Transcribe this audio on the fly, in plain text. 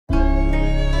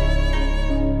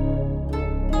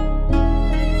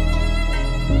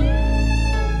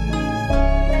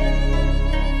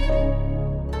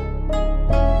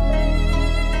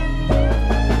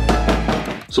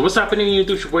So what's happening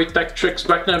YouTube? It's your boy Tech Tricks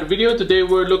back in another video. Today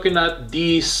we're looking at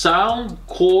the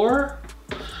soundcore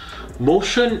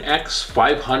Motion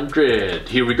X500.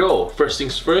 Here we go. First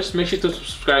things first, make sure to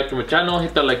subscribe to my channel,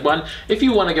 hit that like button. If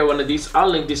you want to get one of these, I'll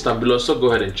link this down below, so go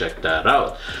ahead and check that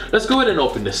out. Let's go ahead and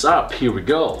open this up. Here we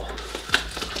go.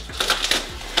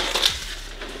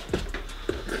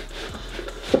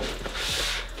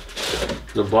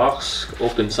 The box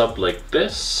opens up like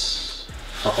this.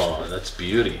 Oh, that's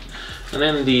beauty. And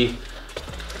then the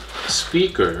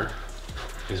speaker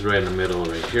is right in the middle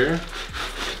right here.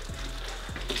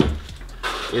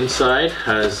 Inside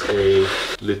has a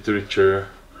literature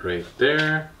right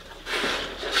there.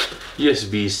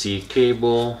 USB-C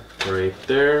cable right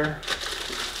there.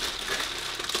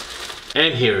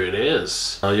 And here it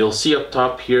is. You'll see up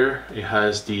top here, it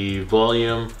has the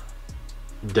volume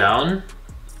down,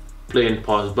 play and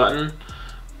pause button,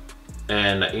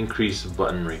 and an increase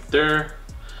button right there.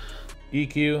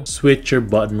 EQ switcher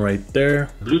button right there.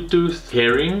 Bluetooth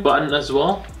pairing button as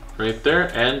well right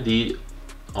there, and the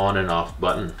on and off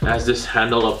button. It has this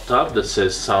handle up top that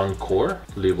says soundcore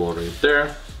label right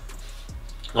there.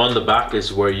 On the back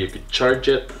is where you could charge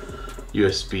it.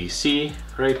 USB-C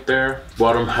right there.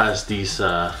 Bottom has these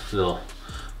little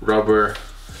rubber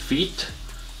feet,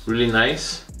 really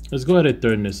nice. Let's go ahead and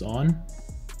turn this on.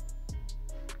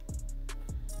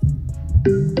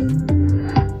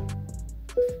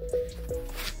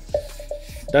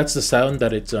 That's the sound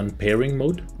that it's on pairing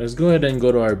mode. Let's go ahead and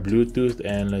go to our Bluetooth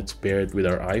and let's pair it with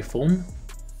our iPhone.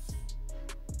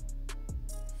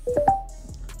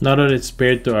 Now that it's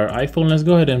paired to our iPhone, let's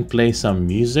go ahead and play some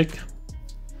music.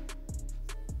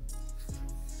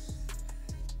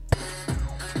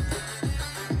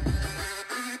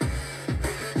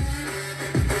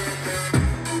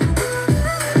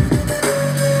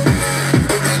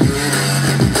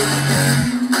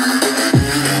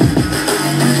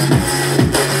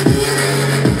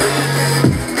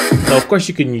 Now, of course,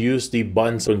 you can use the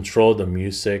buttons to control the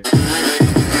music.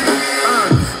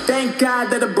 Thank God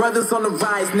that the brothers on the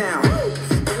rise now.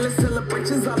 Endless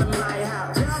celebrations all in my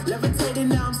house. Levitating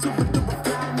now, I'm super duper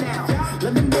fly now.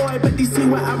 London boy, but they see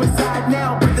where I reside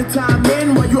now. Put the time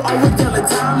in while you always tell the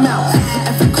time out.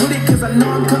 If I quit it, cause I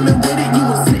know I'm coming with it. You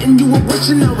were sitting, you were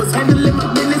wishing I was handling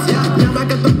my business. Now I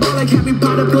got the ball like Harry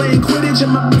Potter playing Quidditch.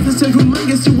 And my business is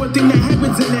humongous, you would think that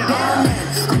happens in it. Damn man,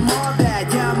 I'm all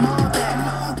that, yeah, I'm all that.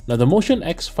 Now, the Motion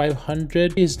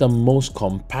X500 is the most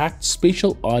compact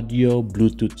spatial audio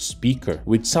Bluetooth speaker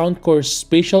with Soundcore's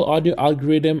spatial audio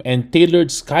algorithm and tailored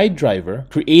SkyDriver,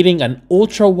 creating an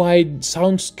ultra-wide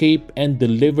soundscape and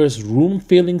delivers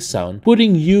room-filling sound,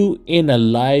 putting you in a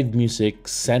live music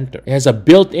center. It has a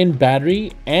built-in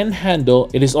battery and handle.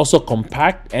 It is also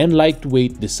compact and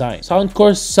lightweight design.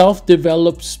 Soundcore's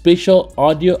self-developed spatial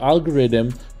audio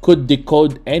algorithm could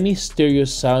decode any stereo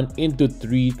sound into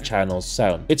 3-channel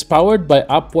sound. It's powered by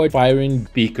upward firing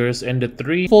speakers, and the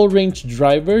 3 full-range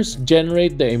drivers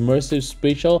generate the immersive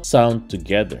spatial sound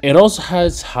together. It also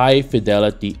has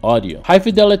high-fidelity audio.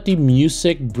 High-fidelity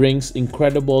music brings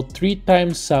incredible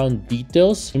 3x sound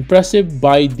details, impressive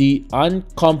by the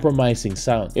uncompromising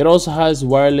sound. It also has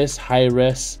wireless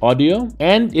HiRes audio,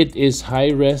 and it is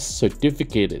HiRes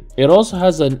certificated. It also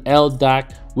has an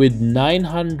LDAC with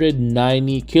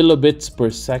 990 kilobits per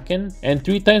second and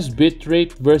 3x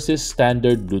bitrate versus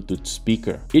standard Bluetooth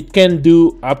speaker. It can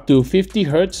do up to 50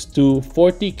 Hz to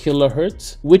 40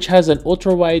 kHz, which has an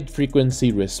ultra-wide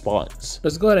frequency response.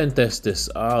 Let's go ahead and test this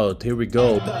out. Here we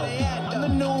go.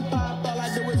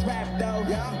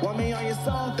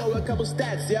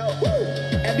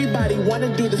 Everybody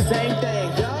wanna do the same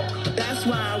thing. That's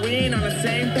why we ain't on the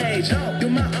same page. Do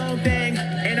my own thing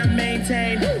and I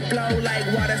maintain. Flow like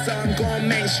water, so I'm going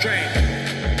mainstream.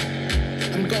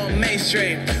 I'm going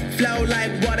mainstream. Flow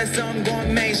like water, so I'm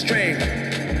going mainstream.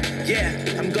 Yeah,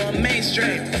 I'm going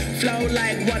mainstream. Flow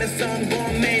like water, so I'm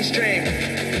going mainstream.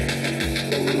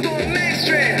 I'm going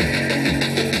mainstream.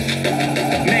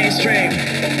 Mainstream.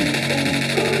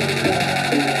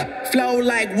 Flow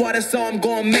like water, so I'm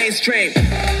going mainstream.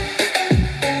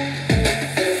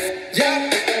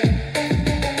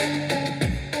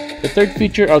 The third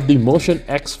feature of the Motion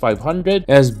X500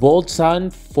 has bold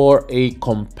sound for a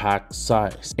compact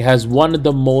size. It has one of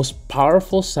the most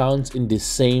powerful sounds in the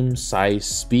same size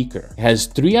speaker. It has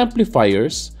 3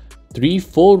 amplifiers, 3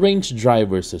 full-range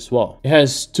drivers as well. It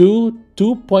has 2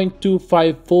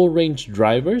 2.25 full-range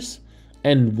drivers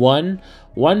and 1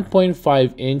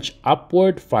 1.5-inch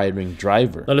upward firing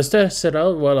driver. Now let's test it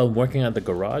out while I'm working at the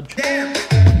garage.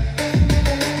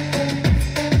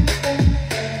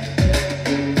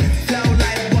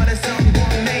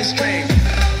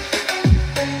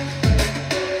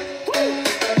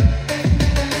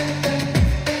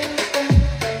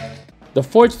 The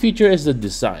fourth feature is the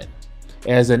design.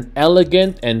 It has an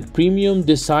elegant and premium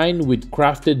design with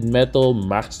crafted metal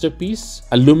masterpiece,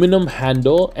 aluminum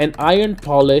handle, and iron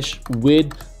polish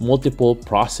with multiple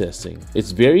processing.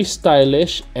 It's very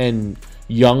stylish and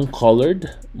young colored,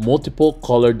 multiple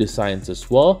color designs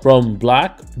as well, from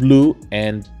black, blue,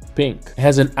 and pink. It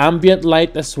has an ambient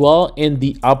light as well in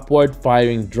the upward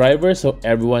firing driver so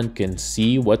everyone can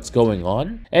see what's going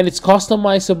on. And it's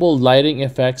customizable lighting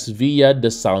effects via the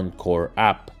soundcore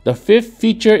app. The fifth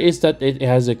feature is that it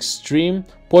has extreme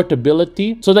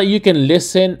portability so that you can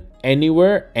listen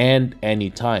anywhere and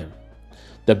anytime.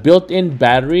 The built-in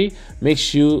battery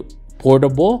makes you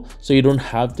portable so you don't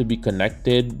have to be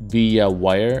connected via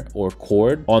wire or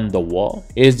cord on the wall.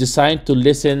 It is designed to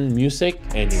listen music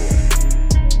anywhere.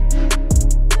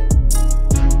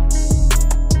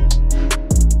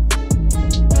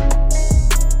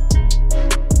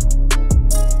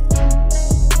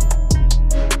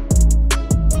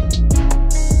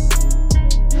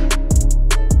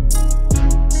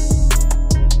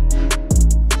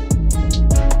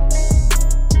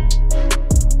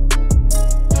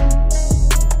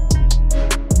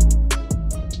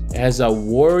 Has a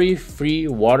worry-free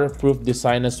waterproof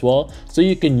design as well, so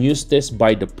you can use this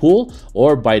by the pool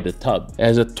or by the tub. It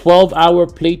has a 12-hour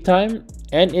playtime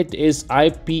and it is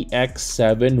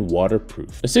IPX7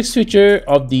 waterproof. The sixth feature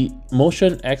of the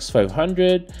Motion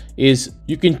X500 is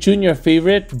you can tune your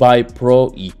favorite by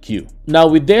Pro EQ. Now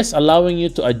with this allowing you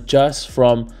to adjust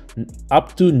from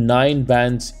up to 9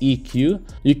 bands EQ,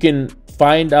 you can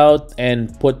find out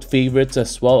and put favorites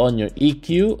as well on your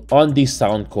EQ on the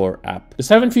soundcore app. The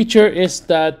seventh feature is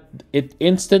that it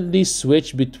instantly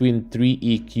switches between 3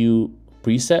 EQ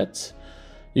presets.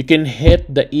 You can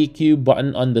hit the EQ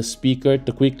button on the speaker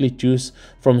to quickly choose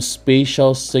from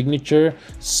Spatial Signature,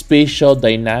 Spatial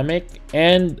Dynamic,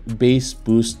 and Bass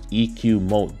Boost EQ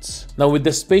modes. Now with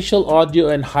the spatial audio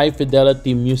and high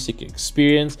fidelity music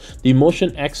experience, the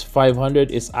Motion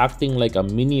X500 is acting like a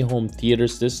mini home theater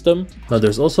system. Now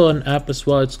there's also an app as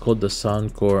well, it's called the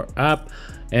Soundcore app.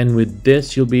 And with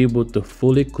this, you'll be able to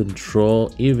fully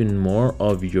control even more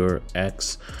of your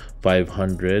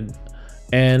X500.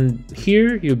 And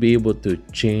here you'll be able to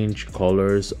change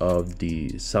colors of the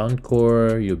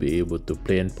soundcore. You'll be able to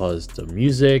play and pause the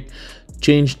music,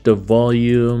 change the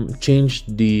volume, change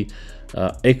the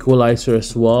equalizer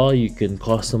as well. You can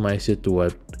customize it to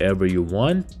whatever you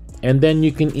want. And then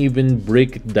you can even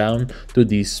break it down to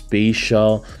the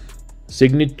spatial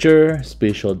signature,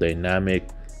 spatial dynamic,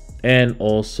 and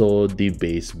also the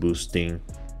bass boosting.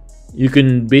 You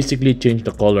can basically change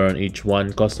the color on each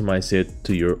one, customize it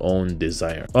to your own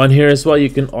desire. On here as well, you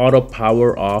can auto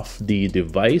power off the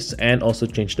device and also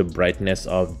change the brightness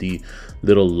of the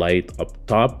little light up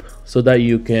top so that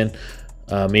you can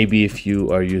maybe if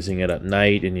you are using it at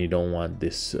night and you don't want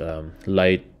this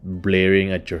light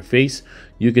blaring at your face,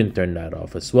 you can turn that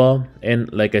off as well. And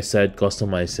like I said,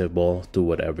 customizable to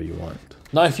whatever you want.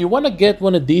 Now, if you want to get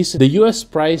one of these, the US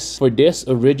price for this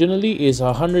originally is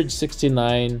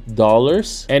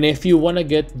 $169. And if you want to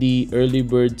get the early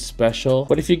bird special,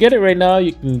 but if you get it right now,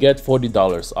 you can get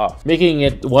 $40 off, making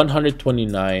it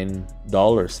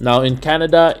 $129. Now in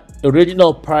Canada,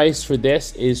 original price for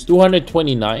this is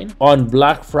 $229. On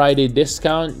Black Friday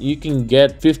discount, you can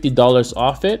get $50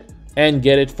 off it and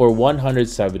get it for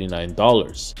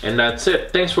 $179. And that's it.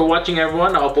 Thanks for watching,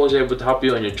 everyone. I hope I was able to help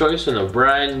you on your choice on a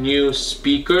brand new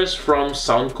speakers from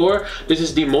Soundcore. This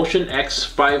is the Motion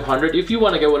X500. If you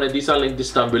want to get one of these, I'll link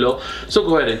this down below, so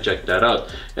go ahead and check that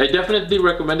out. I definitely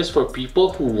recommend this for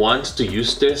people who wants to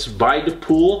use this by the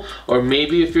pool, or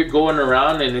maybe if you're going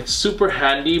around and it's super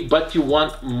handy but you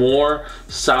want more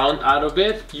sound out of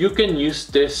it, you can use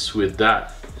this with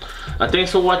that.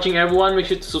 Thanks for watching, everyone. Make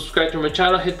sure to subscribe to my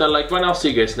channel, hit that like button. I'll see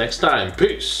you guys next time.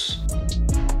 Peace.